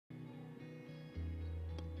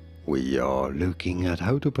We are looking at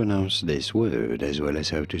how to pronounce this word as well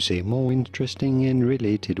as how to say more interesting and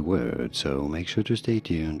related words, so make sure to stay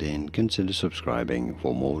tuned and consider subscribing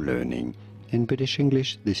for more learning. In British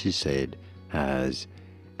English this is said as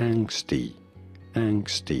angsty.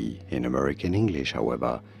 Angsty. In American English,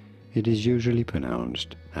 however, it is usually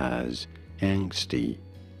pronounced as angsty.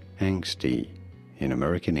 Angsty in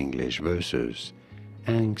American English versus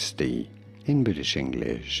angsty in British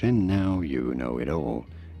English, and now you know it all.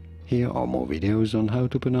 Here are more videos on how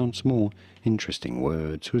to pronounce more interesting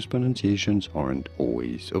words whose pronunciations aren't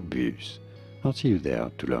always obvious. I'll see you there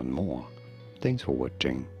to learn more. Thanks for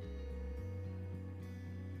watching.